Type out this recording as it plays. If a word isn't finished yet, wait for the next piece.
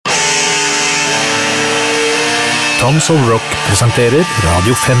Tons of Rock presenterer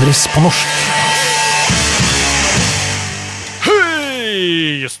Radio Fenris på norsk.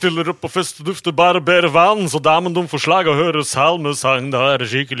 Hei! Jeg stiller opp på fest og dufter bare bedre vann, så damen de får slag og hører salmesang, da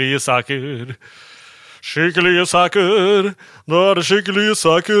det skikkelige saker. Skikkelige saker, da det skikkelige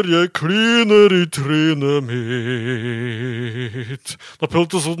saker, jeg kliner i trynet mitt. Når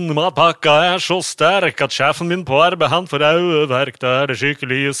pultosen i matpakka så sterk at sjefen min på arbeid han får øyeverk, da det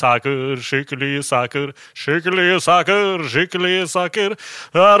skikkelige saker, skikkelige saker, skikkelige saker, skikkelige saker,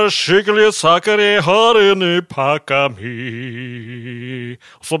 da det skikkelige saker jeg har inni pakka mi.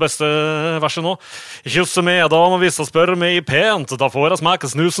 Og så beste verset nå. Kysse med dama hvis hun spør meg pent, da får jeg smake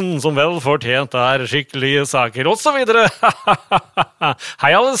snusen som vel fortjent, da det skikkelige saker, og så videre.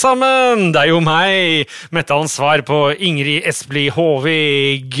 Hei alle sammen, det jo meg, mettansvar på Ingrid Espelid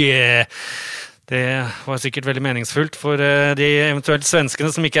Håvig. Det var sikkert veldig meningsfullt for de eventuelt svenskene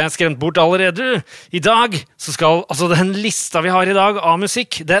som ikke skremt bort allerede. I dag så skal, altså den lista vi har i dag av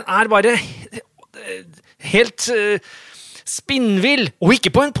musikk, den bare helt spinnvill, og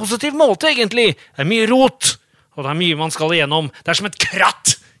ikke på en positiv måte egentlig. Det mye rot, og det mye man skal igjennom. Det som et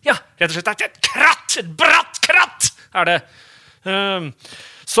kratt. Ja, rett og slett, det et kratt, et bratt kratt, det.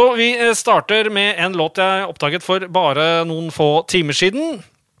 Så vi starter med en låt jeg oppdaget for bare noen få timer siden.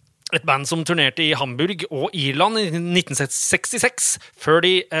 Et band som turnerte i Hamburg og Irland i 1966, før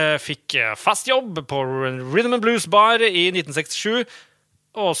de fikk fast jobb på Rhythm and Blues Bar i 1967.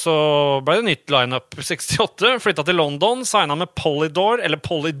 Og så ble det nytt line-up 68, flyttet til London, signet med Polydor, eller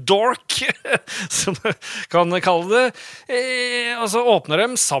Polydork, som du kan kalle det. Og så åpner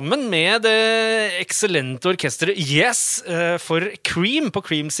de sammen med det eksellente orkestret Yes for Cream, på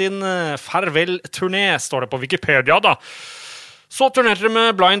Cream sin farvel-turné, står det på Wikipedia da. Så turnerte de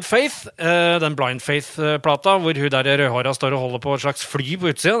med Blind Faith, den Blind Faith-plata, hvor hun der rødhåret står og holder på et slags fly på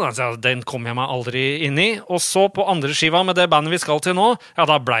utsiden. Altså, den kom jeg meg aldri inn i. Og så på andre skiva med det bandet vi skal til nå, ja,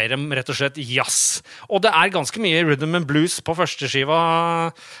 da ble de rett og slett jazz. Og det ganske mye rhythm and blues på første skiva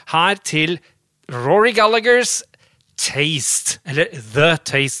her til Rory Gallaghers Taste, eller The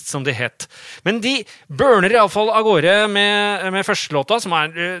Taste som det het. Men de burner i alle fall av gårde med første låta, som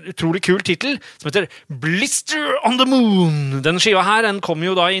en utrolig kul titel, som heter Blister on the Moon. Den skiva her, den kom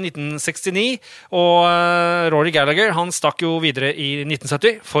jo da i 1969, og Rory Gallagher, han stakk jo videre i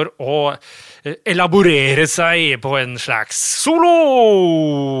 1970 for å elaborere seg på en slags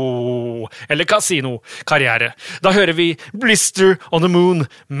solo eller casino-karriere. Da hører vi Blister on the Moon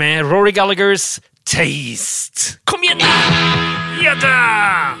med Rory Gallaghers Taste. Kom igjen! Ja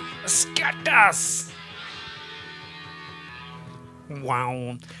da! Skattas!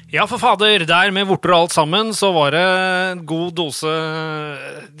 Wow. Ja, for fader, der med vorter og alt sammen, så var det en god dose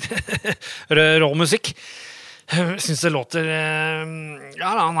rå musikk. Jeg synes det låter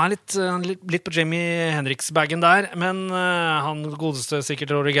ja, han litt på Jamie Hendrix-bagen der, men han godeste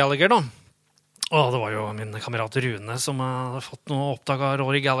sikkert Rory Gallagher da. Det var jo min kamerat Rune som hadde fått noe oppdag av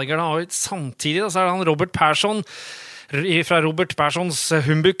Rory Gallagher da. Og samtidig da, så det han Robert Persson fra Robert Perssons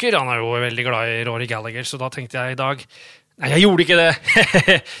Humbucker. Han jo veldig glad i Rory Gallagher, så da tenkte jeg i dag nei, jeg gjorde ikke det.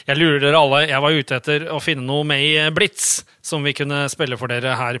 Jeg lurer dere alle. Jeg var ute etter å finne noe med i Blitz som vi kunne spille for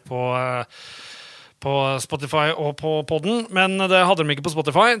dere her på Spotify og på podden, men det hadde de ikke på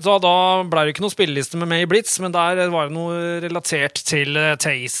Spotify, så da ble det ikke noe spilleliste med meg i Blitz, men der var det noe relatert til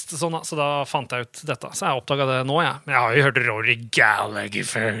Taste, så da fant jeg ut dette. Så jeg oppdaget det nå, ja. Men jeg har jo hørt Rory Gallagher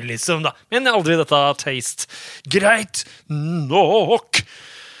før, liksom, da. Men aldri dette Taste. Greit nok!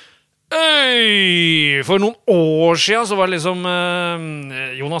 For noen år siden så var det liksom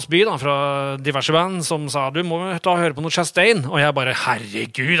Jonas By da, fra diverse band som sa, du må da høre på noe Chastain, og jeg bare,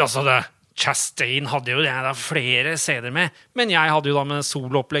 herregud, altså det Chastain hadde jo det da flere CD-er med, men jeg hadde jo da med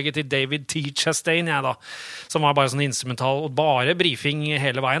soloopplegget til David T. Chastain, jeg da, som var bare sånn instrumental, og bare briefing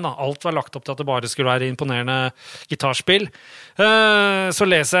hele veien da. Alt var lagt opp til at det bare skulle være imponerende gitarspill. Så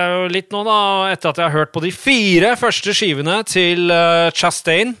leser jeg jo litt nå da, etter at jeg har hørt på de 4 første skivene til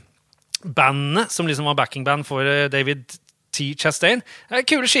Chastain, bandene, som liksom var backingband for David T. Chastain.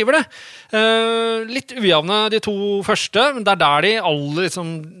 Kule skiver det. Litt ujavne de 2 første, men det der alle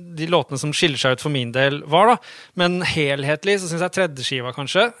liksom, de låtene som skiller seg ut for min del var da. Men helhetlig så synes jeg tredje skiva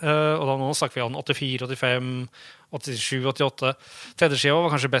kanskje, og da nå snakker vi om 84, 85, 87, 88. Tredje skiva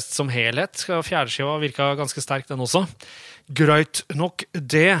var kanskje best som helhet. Fjerde skiva virket ganske sterk den også. Greit nok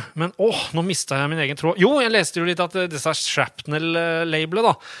det, men nå mistet jeg min egen tråd. Jo, jeg leste jo litt at disse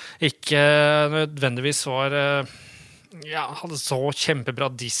Shrapnel-labelet da, ikke nødvendigvis var hadde så kjempebra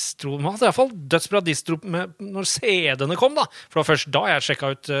distro. Man hadde i hvert fall dødsbra distro når CD-ene kom da. For det var først da jeg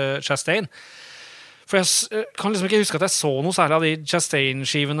sjekket ut Chastain. For jeg kan liksom ikke huske at jeg så noe særlig av de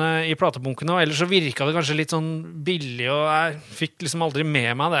Chastain-skivene i platebunkene, og ellers så virket det kanskje litt sånn billig, og jeg fikk liksom aldri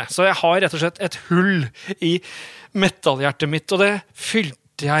med meg det. Så jeg har rett og slett et hull i metallhjertet mitt, og det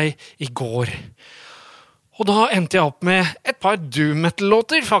fylte jeg i går. Og da endte jeg opp med et par doom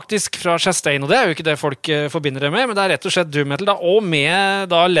metal-låter faktisk fra Chastain, og det jo ikke det folk forbinder det med, men det rett og slett doom metal da, og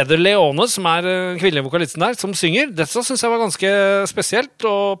med da Leather Leone, som kvinnelige vokalisten der, som synger. Dette synes jeg var ganske spesielt,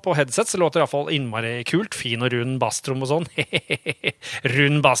 og på headset så låter det i hvert fall innmari kult, fin og rund basstrom og sånn.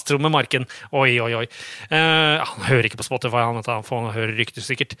 Rund basstrom med marken. Oi. Han hører ikke på Spotify, han hører rykter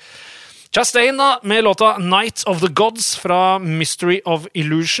sikkert. Chastain da, med låta Night of the Gods fra Mystery of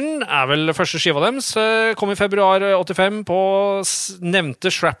Illusion vel første skiva deres. Kom i februar 85 på nevnte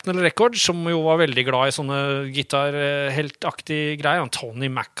Shrapnel Records, som jo var veldig glad i sånne gitarheltaktige greier.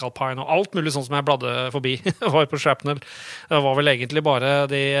 Tony McAlpine og alt mulig sånn som jeg bladde forbi var på Shrapnel. Det var vel egentlig bare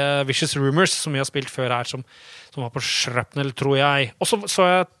de Vicious Rumors som vi har spilt før her, som var på Shrapnel, tror jeg. Og så tror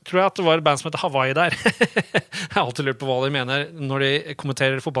jeg at det var et band som heter Hawaii der. Jeg har alltid lurt på hva de mener når de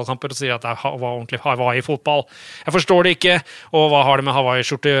kommenterer fotballkamper og sier at det var ordentlig Hawaii-fotball. Jeg forstår det ikke, og hva har det med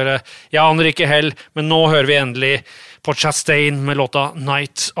Hawaii-skjorte å gjøre? Jeg aner ikke hell, men nå hører vi endelig på Chastain med låta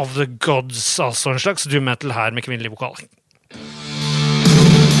Night of the Gods, altså en slags doom metal her med kvinnelig vokal.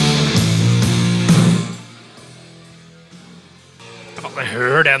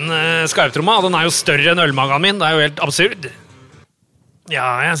 Hør den skarptromma, den jo større enn ølmagen min, det jo helt absurd.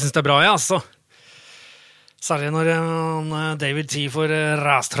 Ja, jeg synes det bra, ja, altså. Særlig når David T får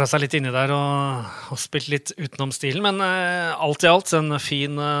rastra seg litt inni der og spilt litt utenom stilen, men alt i alt en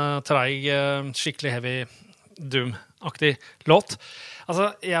fin, treig, skikkelig heavy doom-aktig låt.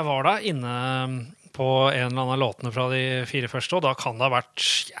 Altså, jeg var da inne på en eller annen låtene fra de 4 første, og da kan det ha vært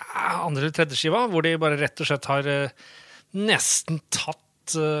andre eller tredje skiva, hvor de bare rett og slett har nesten tatt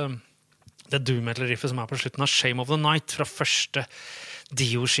det doom metal-riffet som på slutten av Shame of the Night fra første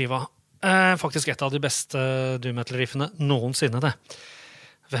Dio-skiva. Faktisk et av de beste doom metal-riffene noensinne det.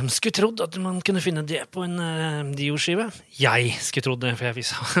 Hvem skulle trodd at man kunne finne det på en Dio-skive? Jeg skulle trodd det, for jeg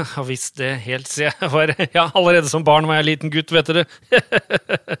har visst det helt siden jeg var allerede som barn var jeg liten gutt, vet dere.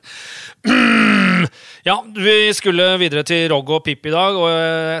 Ja, vi skulle videre til Rogg og Pip i dag, og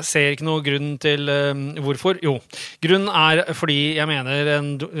jeg ser ikke noe grunn til hvorfor. Jo, grunnen fordi jeg mener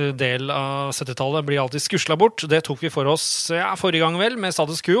en del av 70-tallet blir alltid skuslet bort. Det tok vi for oss forrige gang vel, med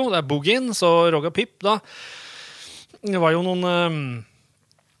Status Quo. Det Boogien, så Rogg og Pip da. Det var jo noen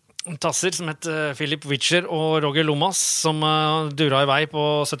tasser som het Philip Witcher og Roger Lomas, som dura i vei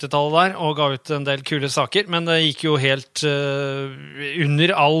på 70-tallet der, og ga ut en del kule saker, men det gikk jo helt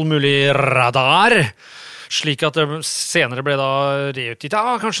under all mulig radar, slik at det senere ble da reutgitt,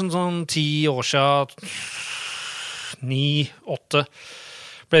 kanskje sånn 10 år siden, 9-8,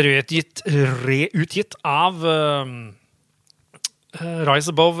 ble reutgitt av Rise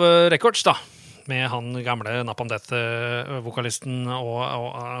Above Records da, med han gamle Napalm Death-vokalisten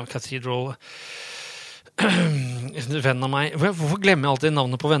og Cathedral venn av meg. Hvorfor glemmer jeg alltid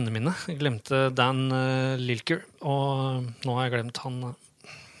navnet på vennene mine? Jeg glemte Dan Lilker, og nå har jeg glemt han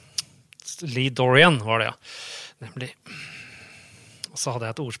Lee Dorian, var det ja. Nemlig. Og så hadde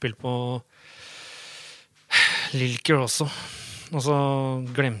jeg et ordspill på Lilker også. Og så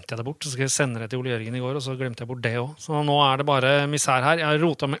glemte jeg det bort, så skal jeg sende det til Ole Jørgen i går, og så glemte jeg bort det også. Så nå det bare misær her. Jeg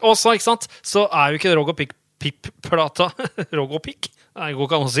rotet meg. Også, ikke sant? Så jo ikke Rogg og Pip-plata. Rogg og Pik? Det går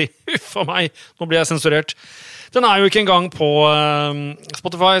ikke an å si. Uffa meg, nå blir jeg sensurert. Den jo ikke engang på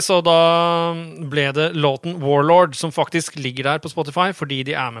Spotify, så da ble det låten Warlord, som faktisk ligger der på Spotify, fordi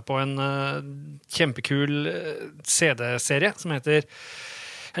de med på en kjempekul CD-serie som heter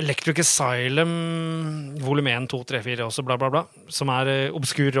Electric Asylum volume 1, 2, 3, 4 og så bla bla bla, som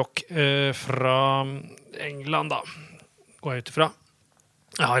obskur rock fra England da, går jeg ut ifra.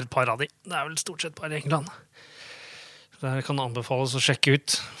 Jeg har et par av de, det vel stort sett bare England. Der kan det anbefales å sjekke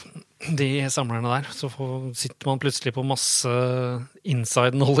ut de samlerne der, så sitter man plutselig på masse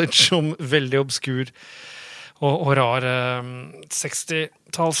inside knowledge om veldig obskur og rar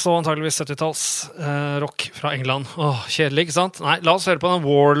 60-talls og antageligvis 70-talls rock fra England. Kjedelig, ikke sant? Nei, la oss høre på den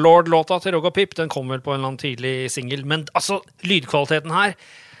Warlord-låta til Rogg og Pip. Den kommer vel på en eller annen tidlig single. Men altså, lydkvaliteten her,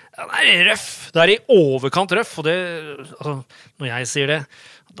 den røff. Det i overkant røff, og det, altså, når jeg sier det,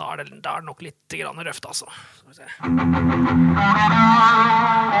 da det nok litt grann røft, altså. Skal vi se.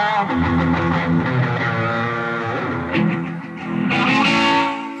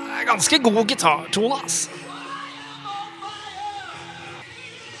 Det ganske god gitartone, altså.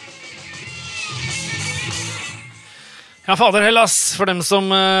 Ja, fader Hellas, for dem som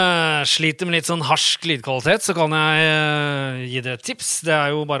sliter med litt sånn harsk lydkvalitet, så kan jeg gi dere et tips. Det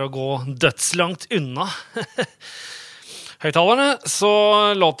jo bare å gå dødslangt unna høyttalerne, så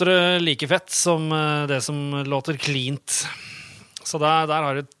låter det like fett som det som låter cleant. Så der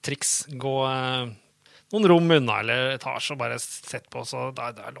har du et triks. Gå noen rom unna, eller etasje, og bare sett på, så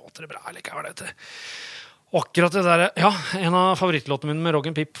der låter det bra, likevel, vet du. Akkurat det der, ja, en av favorittlåtene mine med Rock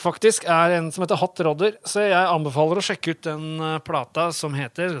and Pip faktisk en som heter Hot Rodder, så jeg anbefaler å sjekke ut den plata som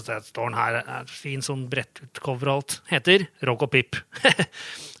heter, det står den her, fin sånn brett ut cover og alt, heter Rock and Pip.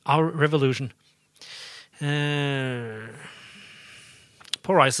 Our Revolution.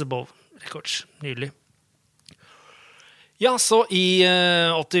 På Rise Above Records, nydelig. Ja, så i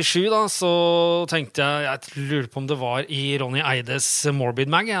 87 da, så tenkte jeg lurer på om det var i Ronny Eides Morbid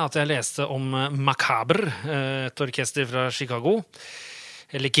Mag, at jeg leste om Macabre, et orkester fra Chicago,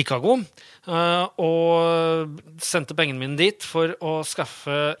 eller Chicago, og sendte pengene mine dit for å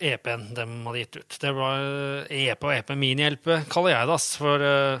skaffe EP-en de hadde gitt ut. Det var EP og EP, mini-LP, kaller jeg det, for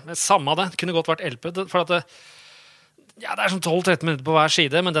samme det, kunne godt vært LP, for at det sånn 12-13 minutter på hver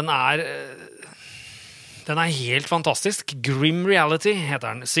side, men den helt fantastisk. Grim Reality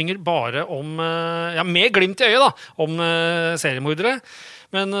heter den. Synger bare om, med glimt i øyet da, om seriemordere.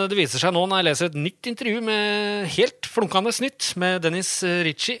 Men det viser seg nå når jeg leser et nytt intervju med helt flunkende nytt med Dennis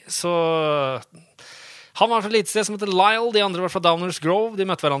Ritchie, så han var fra et lite sted som heter Lyle, de andre var fra Downers Grove, de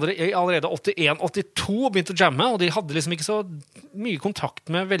møtte hverandre i allerede 81-82 og begynte å jamme, og de hadde liksom ikke så mye kontakt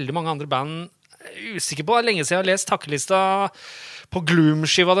med veldig mange andre band. Usikker på, det lenge siden jeg har lest takkelista på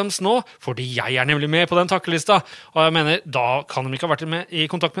Gloom-skiva deres nå, fordi jeg nemlig med på den takkelista, og jeg mener, da kan de ikke ha vært i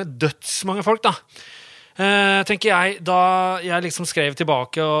kontakt med dødsmange folk da. Tenker jeg, da jeg liksom skrev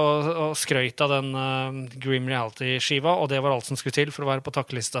tilbake og skrøyt av den Grim Reality-skiva, og det var alt som skulle til for å være på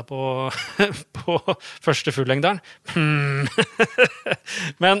takkelista på, på første fullengderen.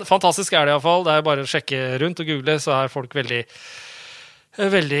 Men fantastisk det i hvert fall, det bare å sjekke rundt og google, så folk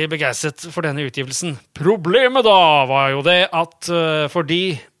veldig begeistret for denne utgivelsen. Problemet da var jo det at for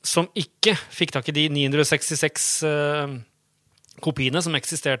de som ikke fikk tak i de 966 kopiene som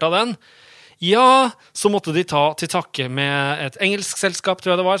eksisterte av den, ja, så måtte de ta til takke med et engelsk selskap,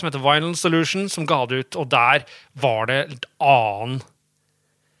 tror jeg det var, som heter Vinyl Solution, som ga det ut, og der var det litt annen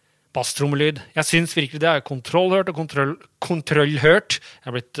basstrommelyd. Jeg synes virkelig det kontrollhørt og kontrollhørt. Jeg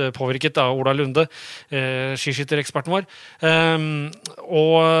har blitt påvirket av Ola Lunde, skiskyttereksperten vår.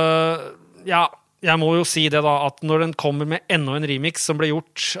 Og ja, jeg må jo si det da, at når den kommer med enda en remix som ble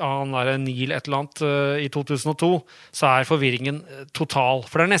gjort av den der Neil et eller annet i 2002, så forvirringen total.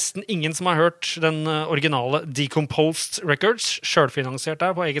 For det nesten ingen som har hørt den originale Decomposed Records, selvfinansiert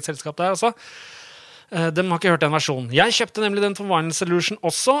der, på eget selskap der altså. De har ikke hørt den versjonen. Jeg kjøpte nemlig den for Vinyl Solution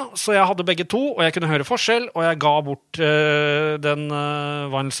også, så jeg hadde begge to, og jeg kunne høre forskjell, og jeg ga bort den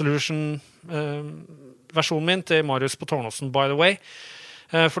Vinyl Solution-versjonen min til Marius på Tårnåsen, by the way,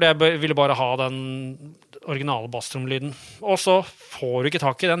 fordi jeg ville bare ha den originale basstromlyden. Og så får du ikke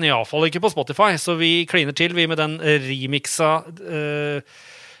tak i den, i alle fall ikke på Spotify, så vi kliner til, vi med den remixa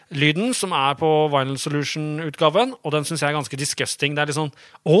lyden som på Vinyl Solution-utgaven, og den synes jeg ganske disgusting. Det litt sånn,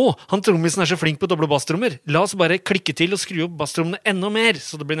 han trommisen så flink på doble basstrommer. La oss bare klikke til og skru opp basstrommene enda mer,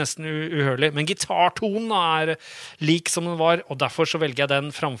 så det blir nesten uhørlig. Men gitartonen lik som den var, og derfor så velger jeg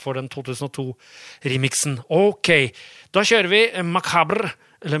den framfor den 2002-remixen. Ok, da kjører vi Macabre,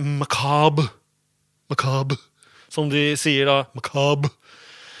 eller Macabre, som de sier da, Macabre,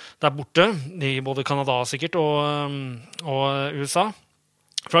 der borte, i både Kanada sikkert, og USA.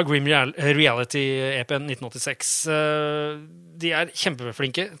 Fra Grim Reality-EPen 1986. De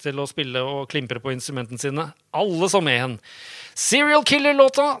kjempeflinke til å spille og klimpre på instrumentene sine. Alle som igjen. Serial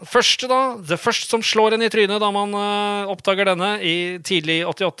Killer-låta, første da. Det første som slår en i trynet da man oppdager denne i tidlig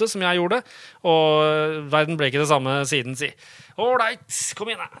 88, som jeg gjorde. Og verden ble ikke det samme siden, si. Alright, kom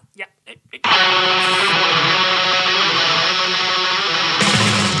igjen da.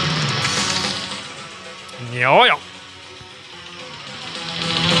 Ja. Ja.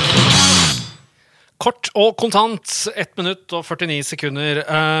 Kort og kontant, 1 minutt og 49 sekunder.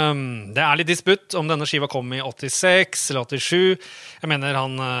 Det litt disputt om denne skiva kom i 86 eller 87. Jeg mener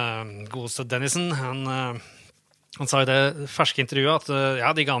han godeste Dennison, han sa i det ferske intervjuet at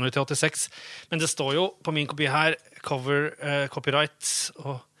ja, de ga han ut i 86. Men det står jo på min kopi her, cover, copyright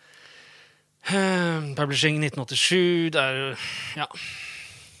og publishing 1987. Det ja...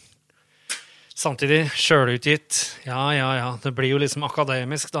 Samtidig, selvutgitt. Ja. Det blir jo liksom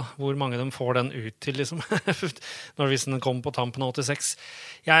akademisk da, hvor mange de får den ut til liksom, hvis den kommer på tampen av 86.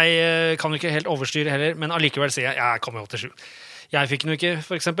 Jeg kan jo ikke helt overstyre heller, men allikevel sier jeg kommer i 87. Jeg fikk den jo ikke,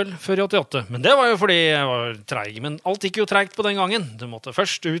 for eksempel, før i 88. Men det var jo fordi jeg var treig. Men alt gikk jo treigt på den gangen. Du måtte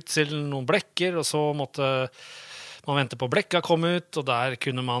først ut til noen blekker, og så måtte man vente på blekka kom ut, og der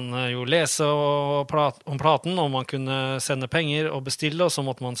kunne man jo lese om platen, og man kunne sende penger og bestille, og så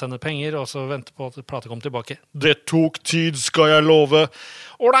måtte man sende penger, og så vente på at plata kom tilbake. Det tok tid, skal jeg love.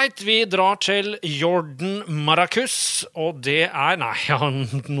 Alright, vi drar til Jordan Maracus, og det nei,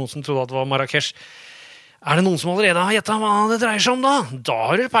 noen som trodde at det var Marrakesh. Er det noen som allerede har gjettet hva det dreier seg om da? Da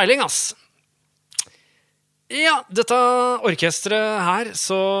har du peiling, ass. Ja, dette orkestret her,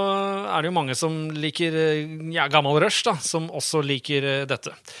 så er det jo mange som liker gammel Rush da, som også liker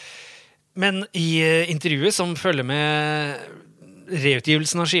dette. Men i intervjuet som følger med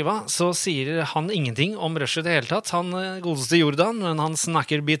reutgivelsen av skiva, så sier han ingenting om Rush i det hele tatt. Han godeste Jordan, men han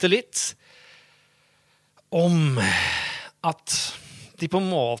snakker bitte litt om at de på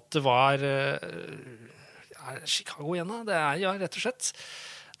en måte var Chicago igjen da, det ja, rett og slett.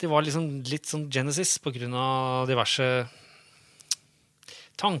 Det var liksom litt sånn Genesis på grunn av diverse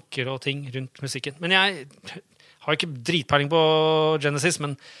tanker og ting rundt musikken. Men jeg har ikke dritpeiling på Genesis,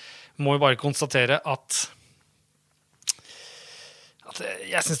 men må jo bare konstatere at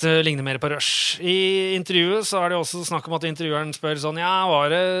jeg synes det ligner mer på Rush. I intervjuet så er det også snakk om at intervjueren spør sånn, ja, var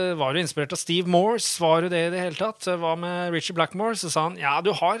du inspirert av Steve Morse? Var du det i det hele tatt? Hva med Richie Blackmore? Så sa han, ja,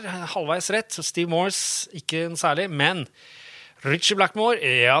 du har halvveis rett. Steve Morse, ikke særlig, men Richie Blackmore,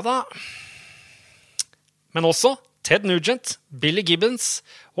 ja da. Men også Ted Nugent, Billy Gibbons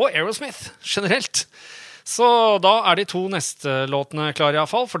og Aerosmith generelt. Så da er de to neste låtene klare i alle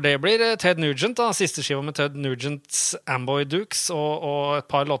fall, for det blir Ted Nugent, da, siste skiva med Ted Nugents Amboy Dukes og et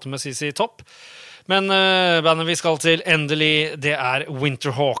par låter med CC Top. Men bandet vi skal til endelig, det er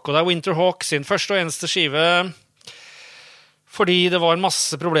Winterhawk, og det er Winterhawk sin første og eneste skive, fordi det var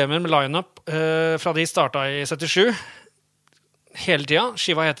masse problemer med line-up fra de startet i 77. Hele tida.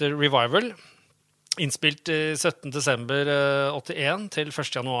 Skiva heter Revival. Innspilt 17. desember 81 til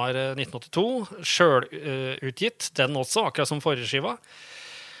 1. januar 1982. Selvutgitt, den også, akkurat som forrige skiva.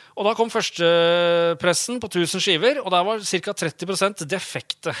 Og da kom første pressen på 1000 skiver, og der var ca. 30%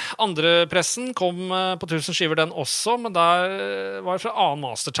 defekte. Andre pressen kom på 1000 skiver den også, men der var det fra annen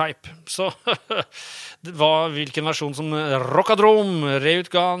mastertype. Så det var hvilken versjon som Rockadrome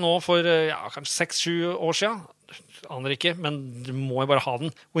reutga nå for kanskje 6-7 år siden. Aner ikke, men du må jo bare ha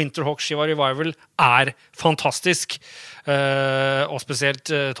den. Winterhawk-skiva Revival er fantastisk. Og spesielt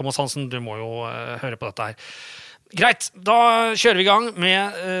Thomas Hansen, du må jo høre på dette her. Greit, da kjører vi i gang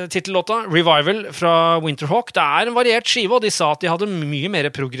med titellåta Revival fra Winterhawk. Det er en variert skive, og de sa at de hadde mye mer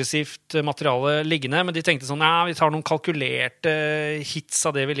progressivt materiale liggende, men de tenkte sånn, vi tar noen kalkulerte hits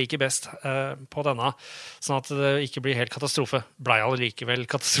av det vi liker best på denne, sånn at det ikke blir helt katastrofe. Blei allikevel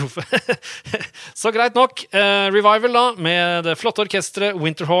katastrofe. Så greit nok. Revival da, med det flotte orkestret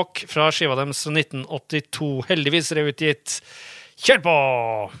Winterhawk fra skiva deres 1982. Heldigvis reutgitt. Kjør på!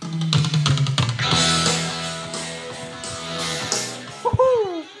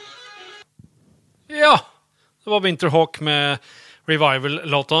 Ja, det var Winterhawk med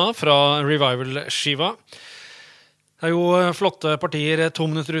Revival-låta fra Revival-skiva. Det er jo flotte partier 2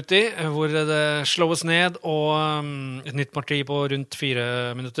 minutter uti, hvor det slås ned, og et nytt parti på rundt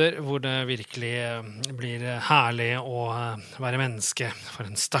 4 minutter, hvor det virkelig blir herlig å være menneske for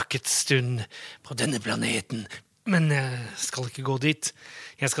en stakket stund på denne planeten. Men jeg skal ikke gå dit.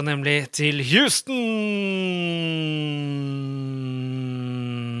 Jeg skal nemlig til Houston!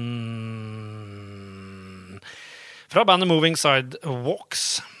 Fra bandet Moving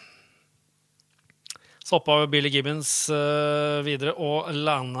Sidewalks. Så hoppet Billy Gibbons videre og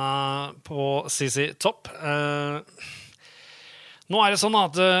landet på CC Top. Nå er det sånn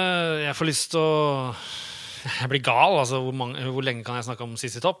at jeg får lyst til å... Jeg blir gal, altså hvor lenge kan jeg snakke om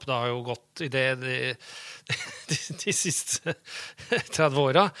CC Top? Det har jo gått i de siste 30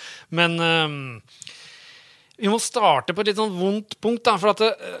 årene. Men vi må starte på et litt sånn vondt punkt, da, for at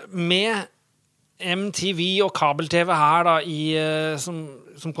med MTV og kabel-TV her da,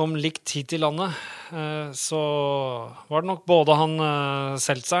 som kom likt hit til landet, så var det nok både han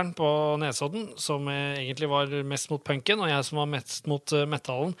Seltzeren på Nesodden, som egentlig var mest mot punken, og jeg som var mest mot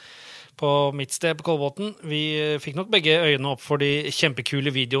metallen på mitt sted på Kolbotn. Vi fikk nok begge øynene opp for de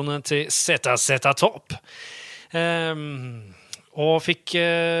kjempekule videoene til Zeta Top. Og fikk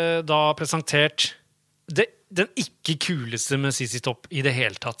da presentert den ikke kuleste med CC Top i det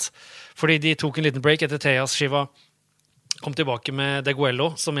hele tatt. Fordi de tok en liten break etter Theas skiva, kom tilbake med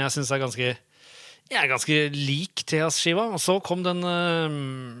Deguello, som jeg synes er ganske Jeg ganske lik Teas-skiva, og så kom den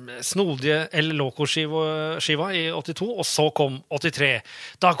snodige El Loco-skiva i 82, og så kom 83.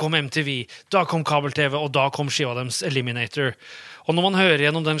 Da kom MTV, da kom kabel-TV, og da kom skiva deres Eliminator. Og når man hører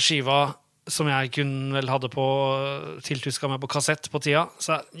gjennom den skiva, som jeg kun vel hadde på, tiltuska meg på kassett på tida,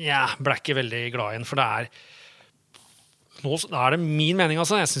 så ble ikke veldig glad igjen, for nå er det min mening,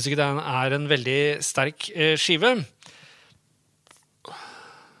 altså. Jeg synes ikke den er en veldig sterk skive.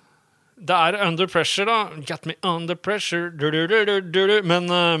 Det er Under Pressure da, Got Me Under Pressure, men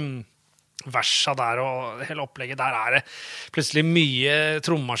versa der og hele opplegget, der er det plutselig mye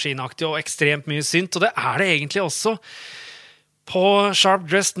trommaskinaktig og ekstremt mye synt, og det er det egentlig også på Sharp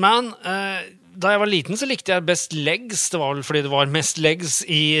Dressed Man. Da jeg var liten så likte jeg best Legs, det var vel fordi det var mest Legs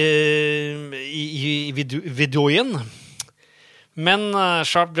i videoen, men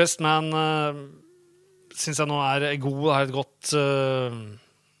Sharp Dressed Man synes jeg nå er god, har et godt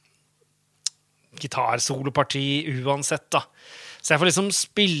gitarsoloparti uansett da. Så jeg får liksom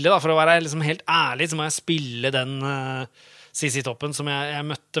spille da, for å være liksom helt ærlig, så må jeg spille den CC Toppen som jeg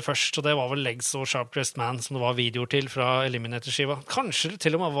møtte først, og det var vel Legs og Sharp Dressed Man som det var videoer til fra Eliminator-skiva. Kanskje det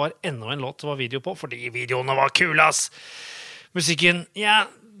til og med var enda en låt det var video på, fordi videoene var kule, ass! Musikken,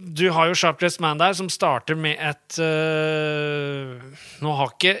 du har jo Sharp Dressed Man der, som starter med et nå har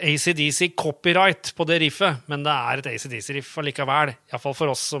ikke AC/DC copyright på det riffet, men det er et AC/DC-riff allikevel, i hvert fall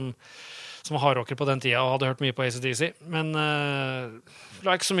for oss som var hardrocker på den tida og hadde hørt mye på AC/DC, men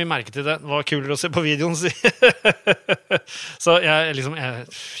la ikke så mye merke til det. Det var kulere å se på videoen, si. Så jeg er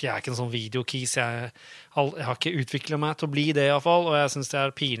ikke en sånn videokis. Jeg har ikke utviklet meg til å bli det i hvert fall, og jeg synes det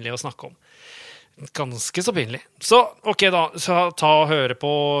er pinlig å snakke om. Ganske så pinlig. Så, ok da, så ta og høre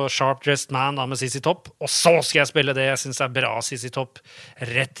på Sharp Dressed Man da, med CC Top, og så skal jeg spille det jeg synes er bra CC Top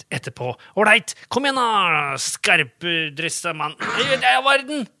rett etterpå. Alright, kom igjen da, skarpdressede mann. Det er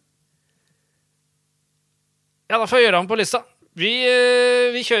verden! Ja, da får jeg gjøre han på lista. Vi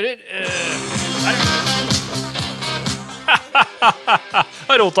kjører.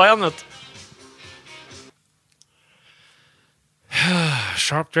 Jeg rota igjen, vet du.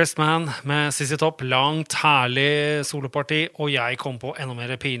 Sharp Dressed Man med CC Top. Langt, herlig soloparti, og jeg kom på enda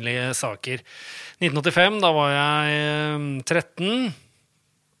mer pinlige saker. 1985, da var jeg 13.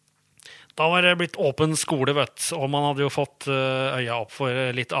 Da var det blitt åpen skole, vet du, og man hadde jo fått øya opp for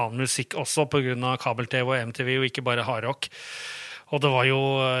litt annen musikk også på grunn av kabel-TV og MTV, og ikke bare hardrock. Og det var jo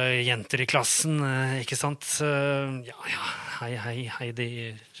jenter i klassen, ikke sant? Hei, Heidi,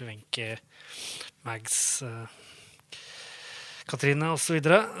 Wenche, Mags, Katrine og så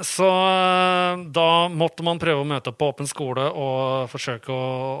videre. Så da måtte man prøve å møte opp på åpen skole og forsøke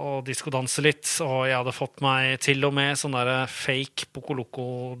å diskodanse litt. Og jeg hadde fått meg til og med sånn der fake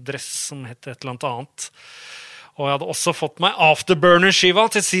Poco-Loco-dress som het et eller annet. Og jeg hadde også fått meg Afterburner-skiva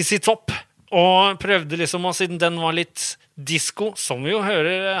til CC Top. Og prøvde liksom, og siden den var litt disco, som vi jo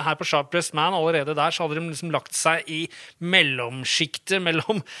hører her på Sharp Dressed Man allerede der, så hadde de liksom lagt seg i mellomskiktet,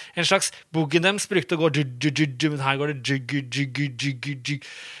 mellom en slags boogie deres brukte å gå men her går det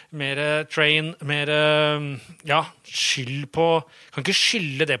mer train, mer skyld på, kan ikke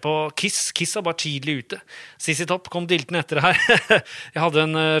skylde det på Kiss er bare tidlig ute. CC Top kom dilten etter her. Jeg hadde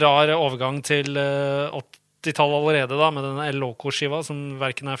en rar overgang til 80-tallet allerede da, med den El Loco-skiva, som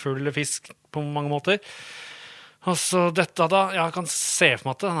hverken er full eller fisk på mange måter. Og så dette da, jeg kan se for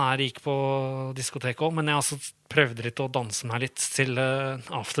meg at den her gikk på diskotek også, men jeg altså prøvde litt å danse meg litt til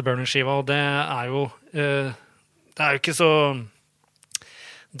Afterburner-skiva, og det er jo ikke så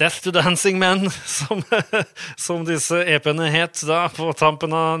Death to Dancing Men, som disse EP-ene het da, på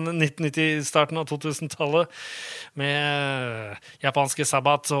tampen av 1990, starten av 2000-tallet, med japanske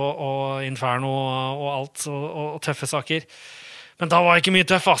Sabbath og Inferno og alt, og tøffe saker. Men da var jeg ikke mye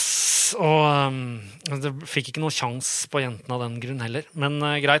tøff, ass. Og det fikk ikke noen sjans på jentene av den grunn heller. Men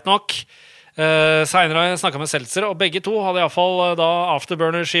greit nok. Senere har jeg snakket med Seltzer, og begge to hadde i hvert fall da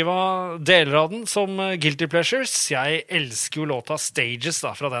Afterburner-skiva, deler av den, som Guilty Pleasures. Jeg elsker jo låta Stages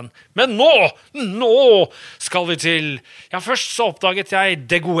da, fra den. Men nå skal vi til... Ja, først så oppdaget jeg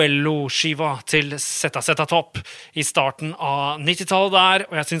Deguello-skiva til Zeta Top i starten av 90-tallet der,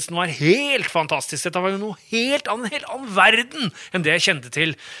 og jeg synes den var helt fantastisk. Dette var jo noe helt annen verden enn det jeg kjente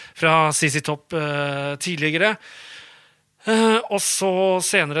til fra CC Top tidligere. Og så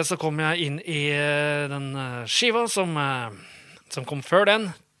senere så kom jeg inn i den skiva som kom før den,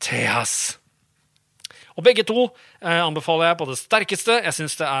 Teas. Og begge to anbefaler jeg på det sterkeste. Jeg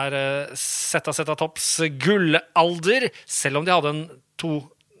synes det er Zeta Tops gullalder, selv om de hadde en 2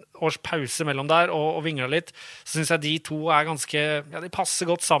 års pause mellom der og vinglet litt, så synes jeg de to er ganske, ja, de passer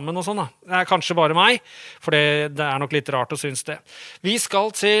godt sammen og sånn da. Det er kanskje bare meg, for det er nok litt rart å synes det. Vi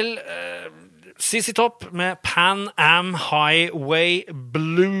skal til CC Top med Pan Am Highway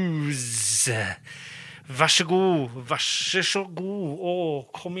Blues. Vær så god, vær så god.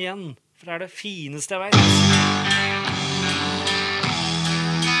 Kom igjen, for det det fineste jeg vet.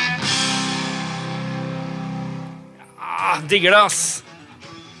 Ja, digger det, ass.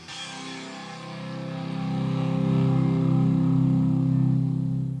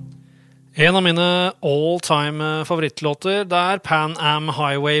 En av mine all-time favorittlåter, det Pan Am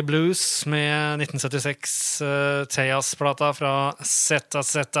Highway Blues med 1976 Tejas-plata fra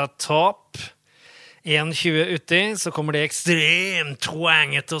Zeta Top. 1.20 uti, så kommer det ekstremt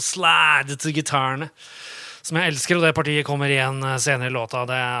twangete og sladete gitarene, som jeg elsker, og det partiet kommer igjen senere i låta.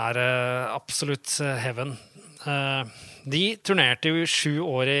 Det absolutt heaven. De turnerte jo 7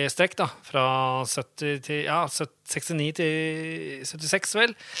 år i strekk, da, fra 69 til 76,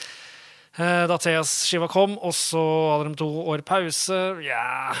 vel. Da Tejas-skiva kom, og så hadde de 2 år pause.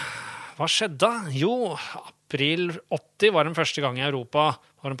 Ja, hva skjedde da? Jo, april 80 var den første gang i Europa.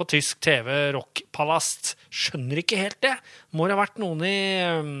 Var den på tysk TV, Rockpalast. Skjønner ikke helt det. Må det ha vært noen i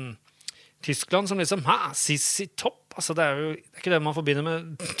Tyskland som liksom, CC Top? Altså, det jo det ikke det man forbinder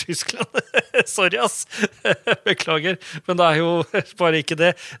med Tyskland. Sorry, ass. Beklager. Men det jo bare ikke det.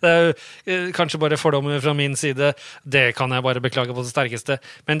 Det jo kanskje bare fordommer fra min side. Det kan jeg bare beklage på det sterkeste.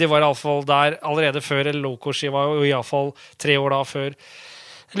 Men de var i alle fall der allerede før Loco-skiva, og i alle fall 3 år da før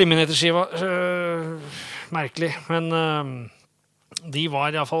Eliminator-skiva. Merkelig. Men de var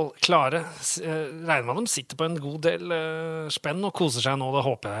i alle fall klare. Regner med at de sitter på en god del spenn og koser seg nå, det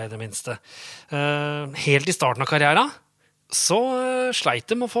håper jeg i det minste. Helt i starten av karrieren så sleit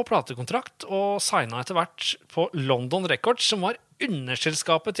de å få platekontrakt og signet etter hvert på London Records, som var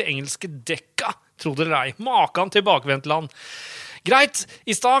underselskapet til engelske Decca, tro det eller ei. Makan tilbakevendt land. Greit,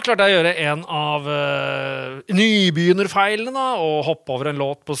 i stad klarte jeg å gjøre en av nybegynnerfeilene da, og hoppe over en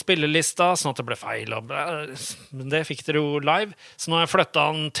låt på spillelista, sånn at det ble feil. Men det fikk dere jo live. Så nå har jeg flyttet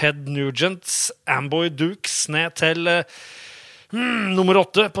han Ted Nugents Amboy Dukes ned til nummer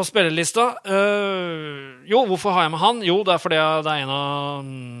 8 på spillelista. Jo, hvorfor har jeg med han? Jo, det fordi det en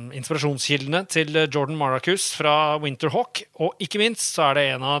av inspirasjonskildene til Jordan Maracus fra Winterhawk, og ikke minst så det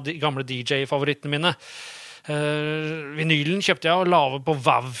en av de gamle DJ-favorittene mine. Vinylen kjøpte jeg og lave på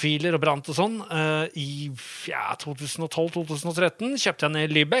WAV-filer og brant og sånn. I 2012-2013 kjøpte jeg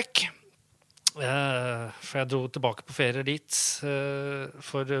ned Lübeck, for jeg dro tilbake på ferie dit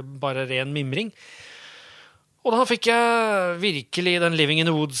for bare ren mimring. Og da fikk jeg virkelig den Living in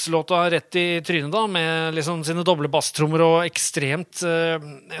the Woods-låta rett i trynet da, med liksom sine doble basstrommer og ekstremt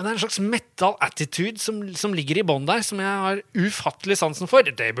det en slags metal-attitude som ligger i bånd der, som jeg har ufattelig sansen for.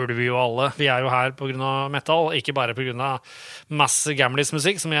 Det burde vi jo alle. Vi jo her på grunn av metal, ikke bare på grunn av masse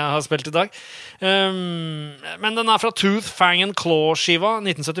gamlis-musikk som jeg har spilt i dag. Men den fra Tooth, Fang and Claw-skiva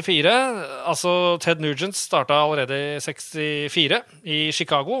 1974. Altså, Ted Nugent startet allerede i 64 i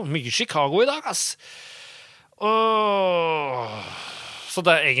Chicago. Mye Chicago i dag, ass. Så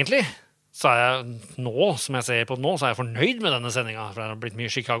det egentlig så jeg nå, som jeg ser på nå, så jeg fornøyd med denne sendingen, for det har blitt mye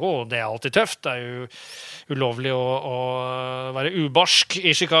Chicago, og det alltid tøft. Det jo ulovlig å være ubarsk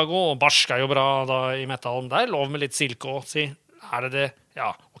i Chicago, og barsk jo bra da i metallen. Det lov med litt silke også, si. Det det? Ja,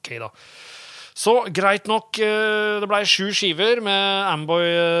 ok da. Så greit nok, det ble 7 skiver med Amboy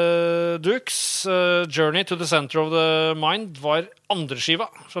Dukes. Journey to the Center of the Mind var andre skiva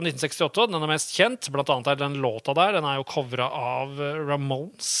fra 1968. Den mest kjent, blant annet den låta der. Den jo coveret av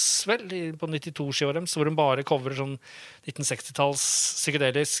Ramones, vel, på 92-skiva deres, hvor de bare coverer sånn 1960-talls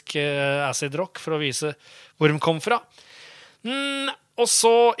psykedelisk acid rock for å vise hvor de kom fra. Og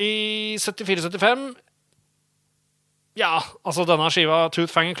så i 74-75 ja, altså denne skiva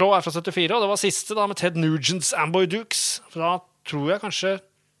Tooth, Fang and Claw fra 74, og det var siste da med Ted Nugents Amboy Dukes. For da tror jeg kanskje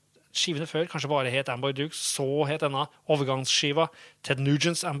skivene før kanskje bare het Amboy Dukes, så het denne overgangsskiva Ted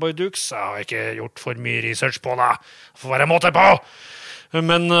Nugents Amboy Dukes. Jeg har ikke gjort for mye research på det, for hva måte på!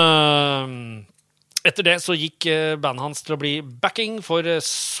 Men etter det så gikk bandet hans til å bli backing for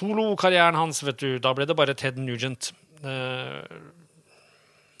solokarrieren hans, vet du. Da ble det bare Ted Nugent.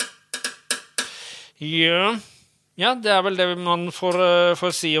 Ja, det vel det man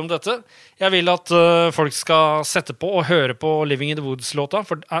får si om dette. Jeg vil at folk skal sette på og høre på Living in the Woods-låta,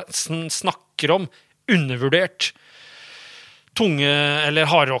 for det snakker om undervurdert tunge- eller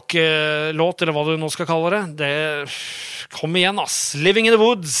hardrock-låt, eller hva du nå skal kalle det. Kom igjen, ass. Living in the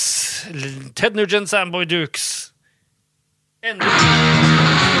Woods, Ted Nugent's Amboy Dukes. Endelig.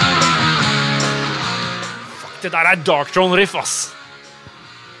 Fuck, det der Darkthrone-riff, ass.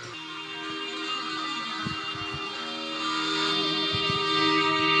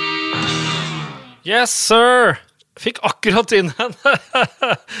 Yes, sir! Fikk akkurat inn en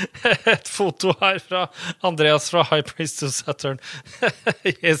Et foto her fra Andreas fra High Priest of Saturn.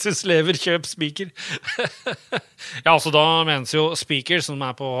 Jesus lever, kjøp speaker. Ja, altså da menes jo speaker som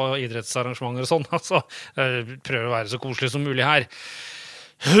på idrettsarrangementer og sånn. Altså, prøver å være så koselig som mulig her.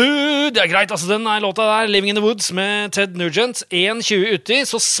 Det greit, altså den låta der, Living in the Woods med Ted Nugent. 1.20 uti,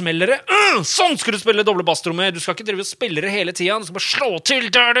 så smeller det. Sånn skal du spille doble basstrommer. Du skal ikke drive og spille det hele tiden. Du skal bare slå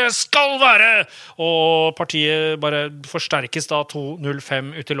til der det skal være. Og partiet bare forsterkes da 2.05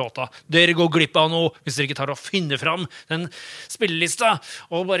 ut i låta. Dere går glipp av noe hvis dere ikke tar og finner fram den spillelista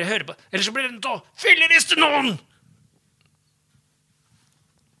og bare hører på. Ellers så blir det nødt til å filleriste noen.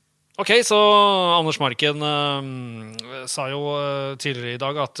 Ok, så Anders Marken sa jo tidligere i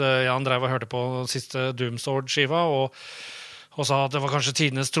dag at han drev og hørte på siste Doomsword-skiva og sa at det var kanskje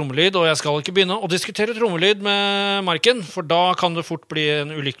tidenes trommelyd, og jeg skal ikke begynne å diskutere trommelyd med Marken, for da kan det fort bli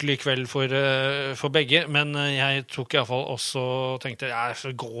en ulykkelig kveld for begge, men jeg tok i hvert fall også tenkte jeg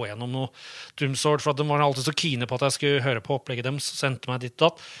skal gå gjennom noe Doomsword, for at de var alltid så kine på at jeg skulle høre på opplegget deres, så sendte meg ditt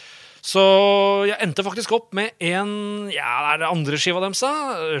datt. Så jeg endte faktisk opp med det er det andre skiva dem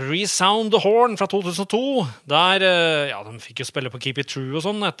sa, Resound the Horn fra 2002, der, de fikk jo spille på Keep It True og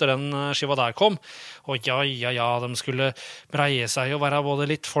sånn etter den skiva der kom, og de skulle breie seg og være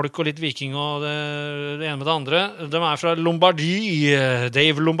både litt folk og litt viking og det ene med det andre. De fra Lombardie,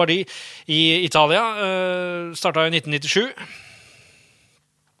 Dave Lombardie i Italia, startet i 1997,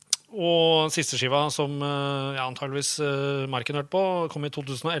 og siste skiva som antageligvis Marken hørte på kom i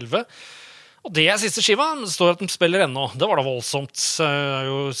 2011, og det siste skiva. Det står at de spiller ennå. Det var da voldsomt. Det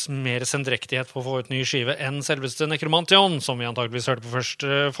jo mer sendrektighet på å få ut ny skive enn selveste Necromantion, som vi antageligvis hørte på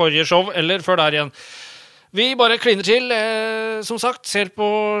forrige show, eller før der igjen. Vi bare kliner til, som sagt, helt på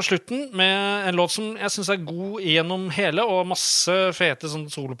slutten med en låt som jeg synes god gjennom hele, og masse fete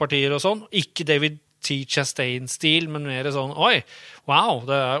sånn solopartier og sånn. Ikke David T. Chastain-stil, men mer sånn, oi, wow,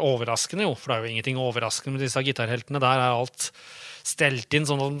 det overraskende jo, for det jo ingenting overraskende med disse gitarheltene, der alt stelt inn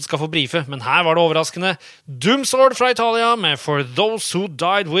sånn at de skal få brife, men her var det overraskende. Doomsword fra Italia med For Those Who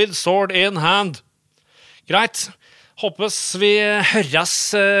Died With Sword in Hand. Greit, håpes vi høres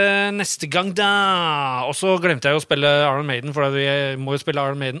neste gang da. Og så glemte jeg å spille Iron Maiden, for vi må jo spille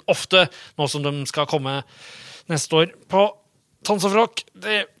Iron Maiden ofte, nå som de skal komme neste år på Tons of Rock.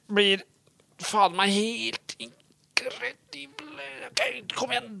 Det blir faen meg helt incredible. Ok, kom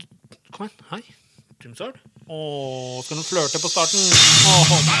igjen, hei, Doomsword. Skal du flørte på starten?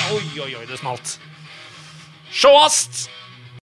 Oi, det smalt. Sjåast!